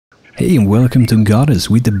Hey and welcome to Godus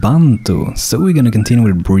with the Banto. So we're gonna continue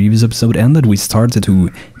with the previous episode and that we started to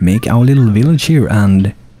make our little village here,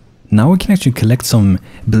 and now we can actually collect some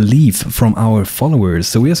belief from our followers.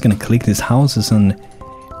 So we're just gonna click these houses and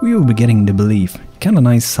we will be getting the belief. Kinda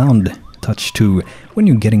nice sound touch too when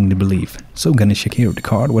you're getting the belief. So I'm gonna check here the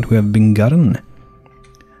card what we have been gotten.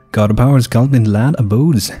 God powers Culpin Lad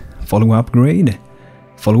abodes. Follower upgrade.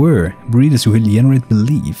 Follower breeders will generate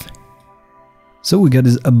belief. So we got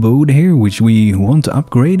this abode here which we want to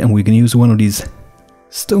upgrade, and we can use one of these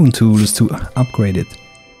stone tools to upgrade it.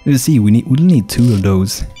 You see, we'll need two of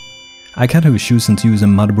those. I kind of chosen to use a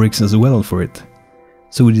mud bricks as well for it.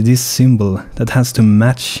 So with this symbol that has to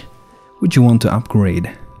match what you want to upgrade.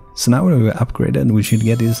 So now we're upgraded, we should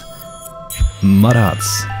get these mud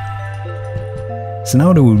huts. So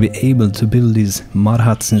now that we'll be able to build these mud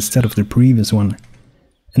huts instead of the previous one.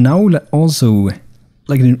 And now we'll also,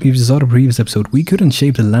 like if you saw the previous episode, we couldn't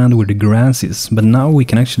shape the land where the grass is, but now we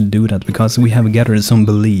can actually do that because we have gathered some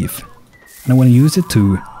belief. And I want to use it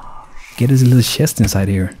to get this little chest inside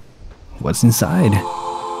here. What's inside?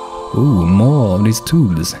 Oh, more of these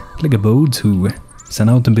tools, like a bow to send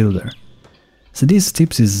out the builder. So these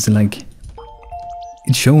tips is like,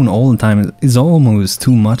 it's shown all the time, it's almost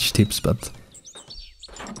too much tips, but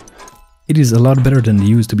it is a lot better than it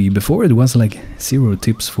used to be. Before it was like 0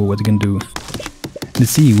 tips for what you can do.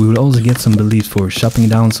 Let's see, we will also get some beliefs for chopping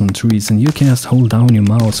down some trees, and you can just hold down your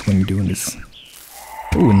mouse when you're doing this.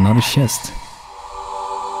 Oh, another chest.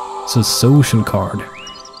 So social card.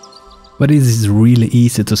 But it is really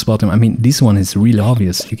easy to spot them. I mean, this one is really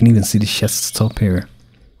obvious. You can even see the chest's top here.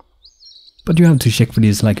 But you have to check for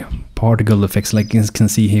these like particle effects like you can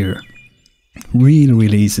see here.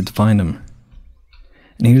 Really easy to find them.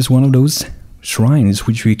 And here's one of those shrines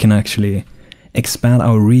which we can actually expand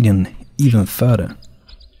our region even further.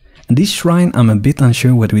 And this shrine, I'm a bit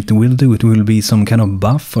unsure what it will do. It will be some kind of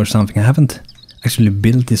buff or something. I haven't actually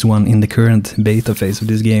built this one in the current beta phase of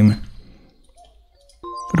this game.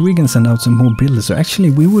 But we can send out some more builders. So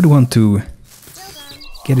actually we would want to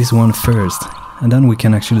get this one first, and then we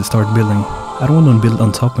can actually start building. I don't want to build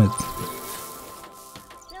on top of it.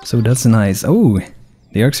 So that's nice. Oh,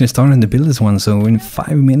 they're actually starting to build this one. So in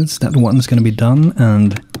 5 minutes that one's gonna be done,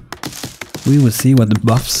 and we will see what the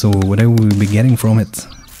buffs or whatever we'll be getting from it.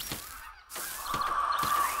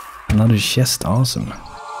 Another chest, awesome.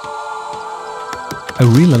 I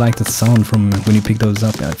really like the sound from when you pick those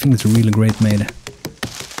up. I think it's really great made.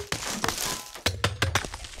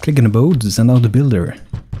 Clicking the bow to send out the builder.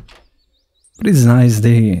 But it's nice,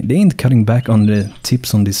 they ain't cutting back on the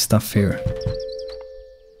tips on this stuff here.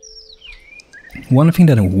 One thing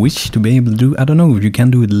that I wish to be able to do, I don't know if you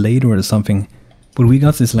can do it later or something, but we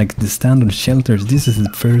got this like the standard shelters. This is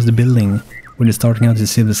the first building when you're starting out the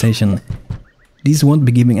civilization. These won't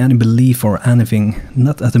be giving any belief or anything,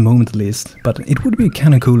 not at the moment at least, but it would be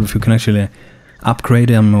kinda cool if you can actually upgrade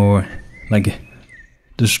them or like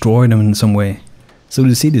destroy them in some way. So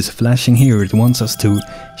you see this flashing here, it wants us to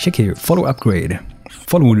check here, follow upgrade,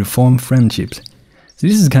 follow to form friendships. So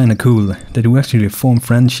this is kinda cool that we actually form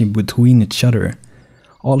friendship between each other.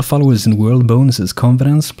 All followers in world bonuses,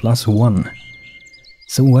 confidence +1.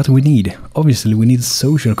 So what we need? Obviously we need a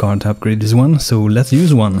social card to upgrade this one, so let's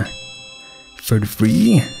use one.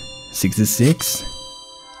 33, 66,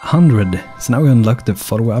 100. So now we unlock the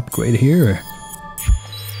follower upgrade here.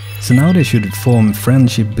 So now they should form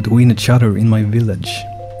friendship between each other in my village.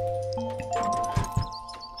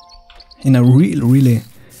 And I really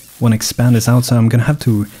want to expand this out, so I'm gonna have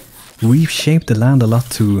to reshape the land a lot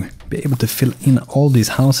to be able to fill in all these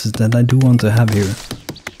houses that I do want to have here.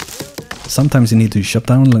 Sometimes you need to chop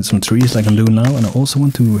down like some trees like I'm doing now, and I also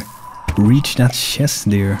want to reach that chest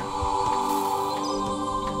there.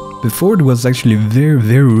 Before it was actually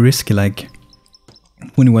very risky, like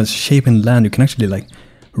when it was shaping land you can actually like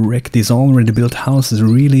wreck these already built houses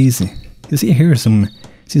really easy. You see here seems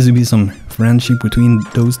to be some friendship between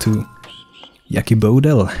those two. Yaki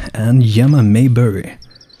Bodel and Yama Mayberry.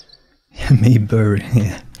 Mayberry,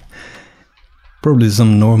 yeah. Probably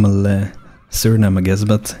some normal surname I guess,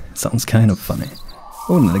 but sounds kind of funny.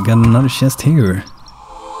 Oh, I got another chest here.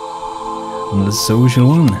 Another social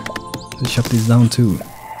one. Let's chop this down too.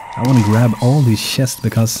 I want to grab all these chests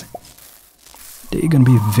because they're gonna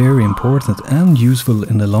be very important and useful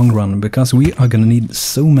in the long run, because we are gonna need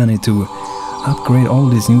so many to upgrade all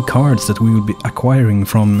these new cards that we will be acquiring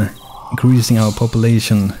from increasing our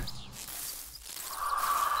population.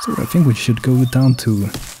 So I think we should go down to...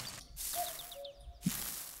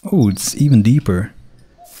 Oh, it's even deeper.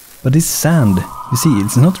 But this sand, you see,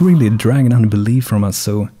 it's not really dragging down belief from us,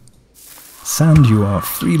 so sand you are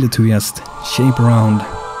freely to just shape around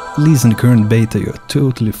At least in the current beta you're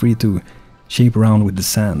totally free to shape around with the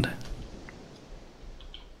sand.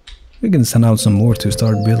 We can send out some more to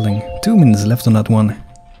start building. 2 minutes left on that one.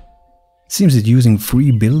 Seems it's using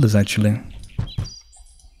free builders actually.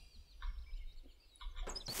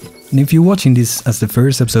 And if you're watching this as the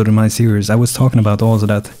first episode in my series, I was talking about also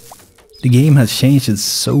that the game has changed it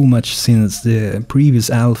so much since the previous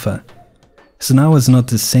alpha. So now it's not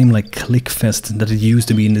the same like click fest that it used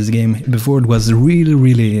to be in this game. Before it was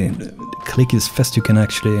really clickiest fest you can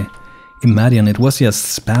actually imagine. It was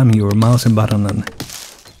just spamming your mouse and button and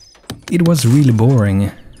it was really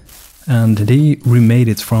boring. And they remade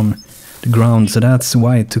it from the ground, so that's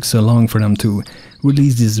why it took so long for them to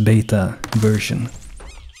release this beta version.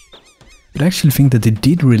 But I actually think that they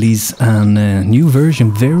did release a new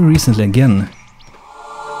version very recently again.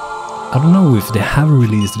 I don't know if they have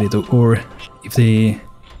released it or if they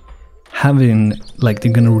haven't, like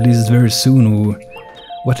they're gonna release it very soon or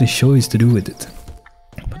what the choice to do with it.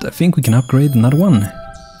 But I think we can upgrade another one.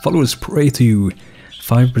 Followers pray to you,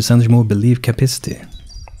 5% more belief capacity.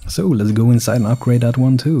 So let's go inside and upgrade that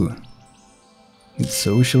one too. It's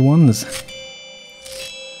social ones.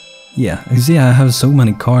 Yeah, you see I have so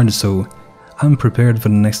many cards, so I'm prepared for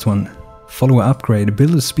the next one. Follower upgrade,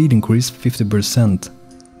 builder speed increase 50%.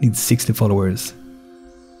 Needs 60 followers.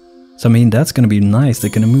 So I mean that's gonna be nice, they're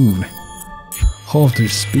gonna move half their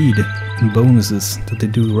speed and bonuses that they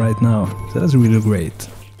do right now. So that's really great.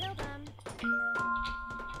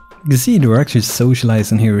 You can see they're actually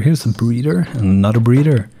socializing here. Here's a breeder, another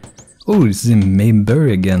breeder. Oh, this is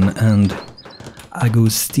Mayberry again and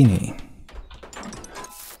Agostini.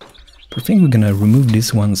 I think we're gonna remove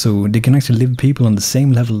this one so they can actually live people on the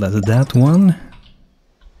same level as that one.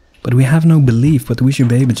 But we have no belief, but we should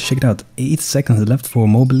be able to check it out. 8 seconds left for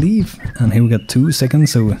more belief. And here we got 2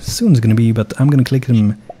 seconds, so soon it's gonna be, but I'm gonna click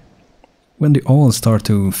them when they all start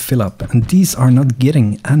to fill up. And these are not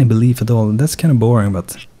getting any belief at all. That's kind of boring,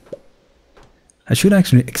 but I should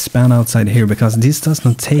actually expand outside here because this does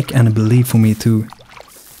not take any belief for me to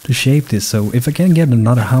shape this. So if I can get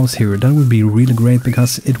another house here, that would be really great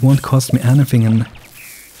because it won't cost me anything and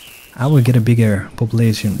I will get a bigger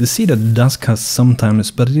population. The sea that does cost sometimes,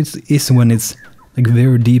 but it is when it's like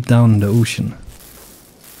very deep down in the ocean.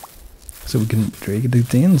 So we can drag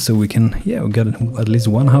it in, so we can, yeah, we got at least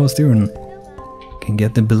one house there and can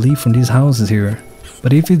get the belief from these houses here.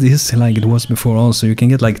 But if it is like it was before also, you can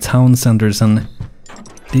get like town centers and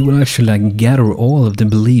they will actually like gather all of the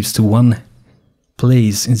beliefs to one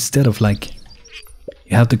place instead of like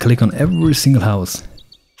you have to click on every single house.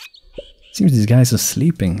 Seems these guys are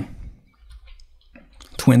sleeping.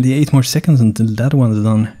 28 more seconds until that one is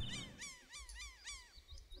done.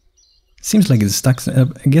 Seems like it's stuck. I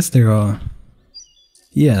guess they are.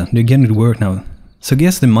 Yeah, they're getting to work now. So I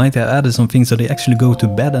guess they might have added some things so they actually go to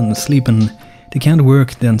bed and sleep and they can't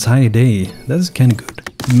work the entire day. That's kind of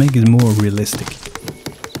good. Make it more realistic.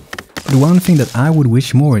 But one thing that I would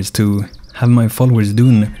wish more is to have my followers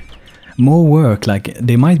doing more work. Like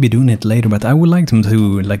they might be doing it later, but I would like them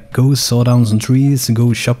to like go saw down some trees,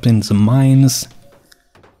 go shop in some mines,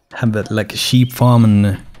 have like a sheep farm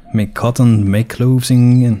and make cotton, make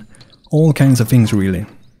clothing and all kinds of things really.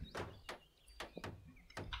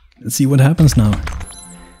 Let's see what happens now.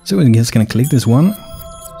 So I'm just gonna click this one.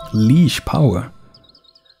 Leash power.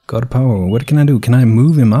 God power. What can I do? Can I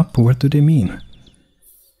move him up? What do they mean?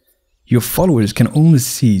 Your followers can only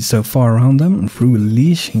see so far around them. Through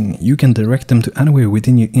leashing, you can direct them to anywhere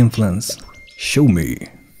within your influence. Show me.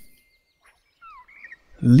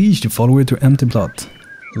 Leash the follower to empty plot.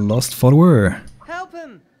 Lost follower. Help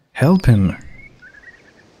him! Help him.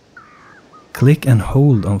 Click and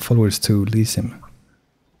hold on followers to lease him.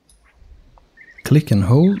 Click and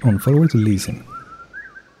hold on follower to lease him.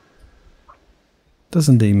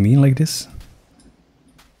 Doesn't they mean like this?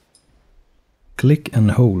 Click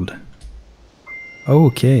and hold.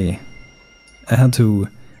 Okay. I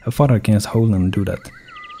thought I can just hold and do that.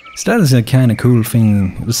 So that is a kind of cool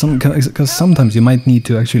thing. Because sometimes you might need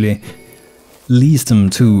to actually lease them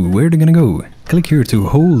to where they're gonna go. Click here to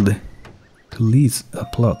hold to lease a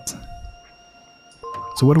plot.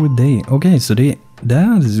 So what would they? Okay, so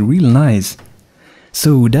that is real nice.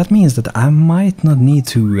 So that means that I might not need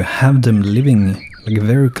to have them living like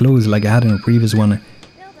very close like I had in the previous one,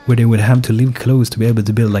 where they would have to live close to be able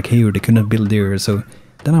to build like here, they could not build there. So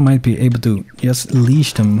then I might be able to just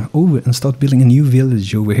leash them over and start building a new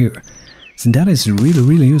village over here. So that is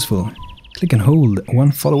really useful. Click and hold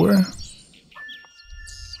one follower.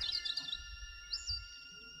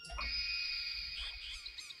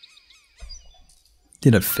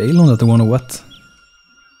 Did I fail on that one or what?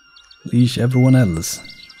 Leash everyone else.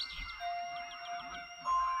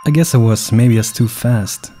 I guess I was maybe just too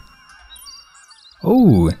fast.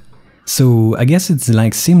 Oh, so I guess it's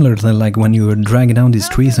like similar to like when you're dragging down these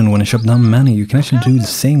trees and when you chop down many, you can actually do the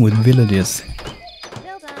same with villages.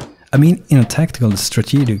 I mean, in a tactical,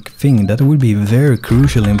 strategic thing, that would be very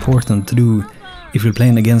crucially important to do if you're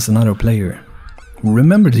playing against another player.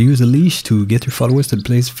 Remember to use a leash to get your followers to the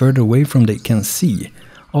place further away from they can see.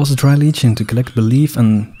 Also try leeching to collect belief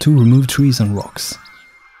and to remove trees and rocks.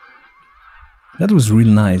 That was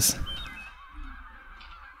really nice.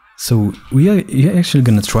 So we are actually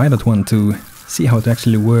gonna try that one to see how it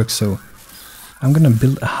actually works. So I'm gonna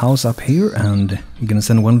build a house up here and I'm gonna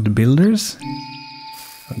send one of the builders.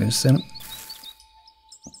 I'm gonna send...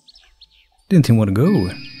 Didn't even want to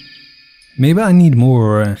go. Maybe I need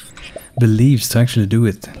more beliefs to actually do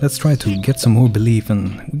it. Let's try to get some more belief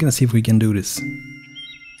and we're gonna see if we can do this.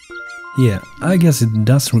 Yeah, I guess it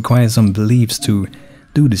does require some beliefs to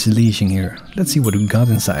do this leashing here. Let's see what we got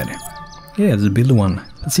inside. Yeah, it's a builder one.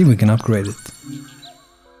 Let's see if we can upgrade it.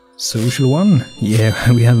 Social one?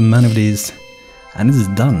 Yeah, we have many of these. And it is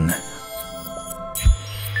done.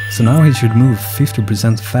 So now he should move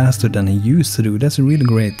 50% faster than he used to do. That's really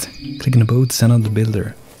great. Click on the boat, send out the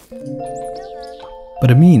builder.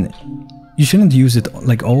 But I mean, you shouldn't use it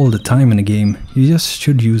like all the time in a game. You just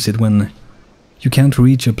should use it when you can't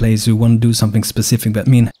reach a place you want to do something specific. But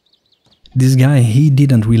I mean, this guy, he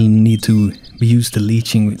didn't really need to use the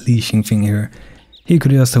leashing thing here. He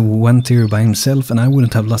could just have went here by himself and I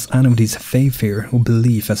wouldn't have lost any of this faith here, or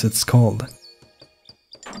belief as it's called.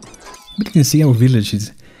 But you can see our village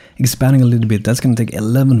is expanding a little bit. That's gonna take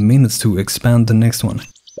 11 minutes to expand the next one.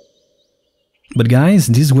 But guys,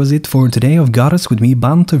 this was it for today of Godus with me,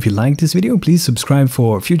 Banto. If you liked this video, please subscribe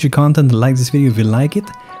for future content and like this video if you like it.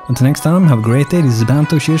 Until next time, have a great day. This is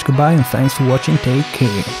Banto. Cheers, goodbye, and thanks for watching. Take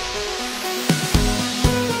care.